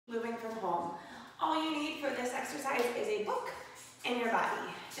All you need for this exercise is a book and your body.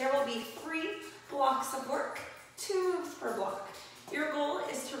 There will be 3 blocks of work, 2 moves per block. Your goal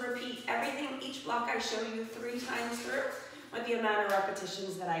is to repeat everything, each block I show you 3 times through with the amount of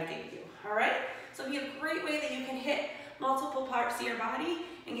repetitions that I gave you, all right? So it'll be a great way that you can hit multiple parts of your body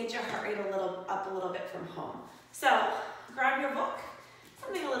and get your heart rate up a little bit from home. So grab your book,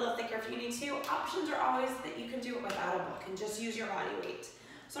 something a little thicker if you need to. Options are always that you can do it without a book and just use your body weight.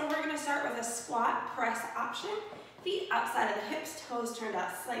 So we're gonna start with a squat press option. Feet outside of the hips, toes turned out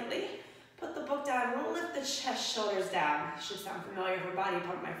slightly. Put the book down, lift the chest, shoulders down. Should sound familiar for body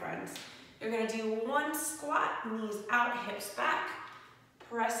pump, my friends. You're gonna do 1 squat, knees out, hips back,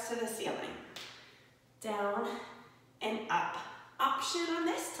 press to the ceiling. Down and up. Option on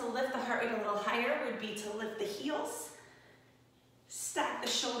this to lift the heart rate a little higher would be to lift the heels, stack the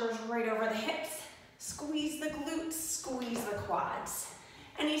shoulders right over the hips, squeeze the glutes, squeeze the quads.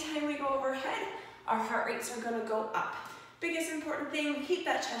 Anytime we go overhead, our heart rates are gonna go up. Biggest important thing, keep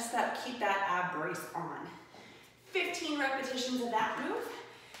that chest up, keep that ab brace on. 15 repetitions of that move.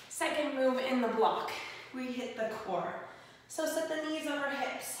 Second move in the block, we hit the core. So set the knees over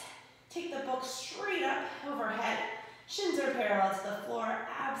hips. Take the book straight up overhead. Shins are parallel to the floor,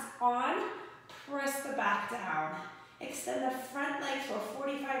 abs on. Press the back down. Extend the front leg to a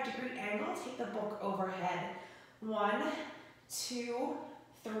 45-degree angle. Take the book overhead. 1, 2,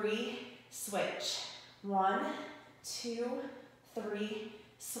 3, switch. 1, 2, 3,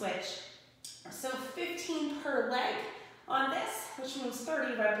 switch. So 15 per leg on this, which means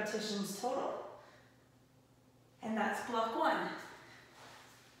 30 repetitions total. And that's block 1.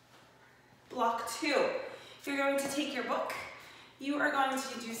 Block 2. If you're going to take your book, you are going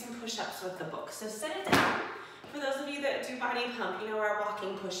to do some push-ups with the book. So set it down. For those of you that do body pump, you know our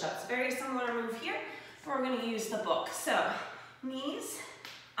walking push-ups. Very similar move here, but we're gonna use the book. So knees,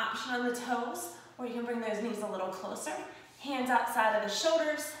 option on the toes, or you can bring those knees a little closer. Hands outside of the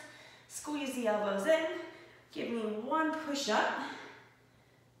shoulders, squeeze the elbows in. Give me 1 push-up.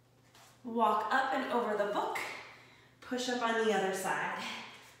 Walk up and over the book. Push up on the other side.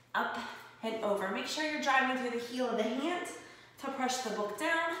 Up and over. Make sure you're driving through the heel of the hand to push the book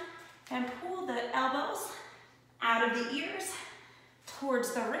down and pull the elbows out of the ears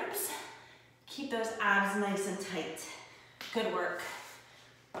towards the ribs. Keep those abs nice and tight. Good work.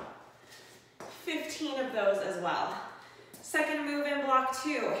 15 of those as well. Second move in block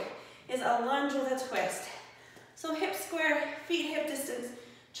 2 is a lunge with a twist. So hip square, feet hip distance,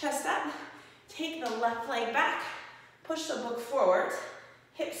 chest up. Take the left leg back, push the book forward.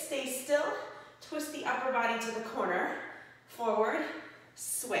 Hips stay still, twist the upper body to the corner. Forward,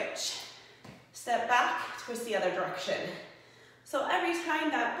 switch. Step back, twist the other direction. So every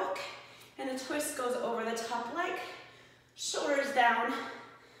time that book and the twist goes over the top leg, shoulders down,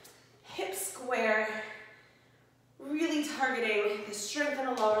 hips square, really targeting the strength in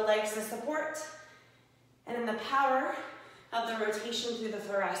the lower legs to support, and then the power of the rotation through the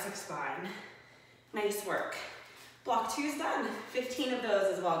thoracic spine. Nice work. Block 2 is done. 15 of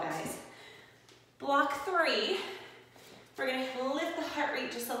those as well, guys. Block 3, we're gonna lift the heart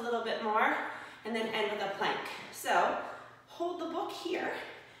rate just a little bit more and then end with a plank. So hold the book here,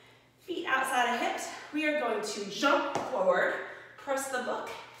 feet outside of hips. We are going to jump forward, press the book,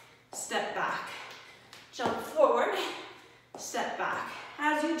 step back. Jump forward, step back.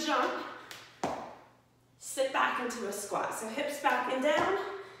 As you jump, sit back into a squat. So hips back and down,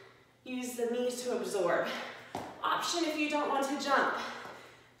 use the knees to absorb. Option if you don't want to jump.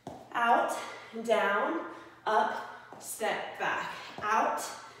 Out, down, up, step back. Out,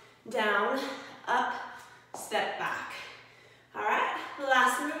 down, up, step back. All right,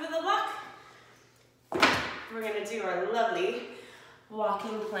 last move of the block. We're gonna do our lovely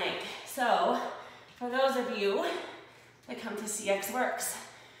walking plank. So for those of you that come to CX Works,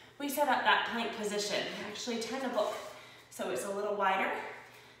 we set up that plank position. Actually turn the book so it's a little wider,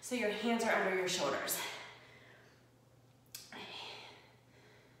 so your hands are under your shoulders.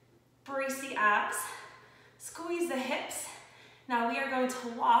 Brace the abs, squeeze the hips. Now we are going to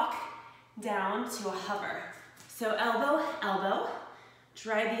walk down to a hover. So elbow, elbow,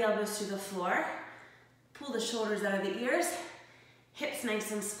 drive the elbows to the floor, pull the shoulders out of the ears, hips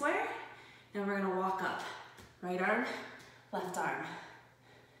nice and square. Now we're gonna walk up. Right arm, left arm.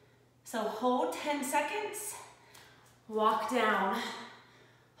 So hold 10 seconds, walk down.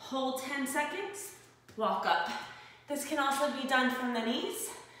 Hold 10 seconds, walk up. This can also be done from the knees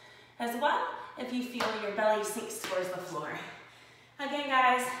as well if you feel your belly sinks towards the floor. Again,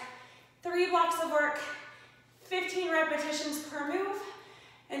 guys, 3 blocks of work, 15 repetitions per move,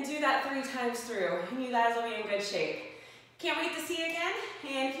 and do that 3 times through, and you guys will be in good shape. Can't wait to see you again,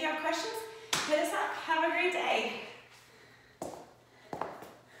 and if you have questions, Hit us up. Have a great day.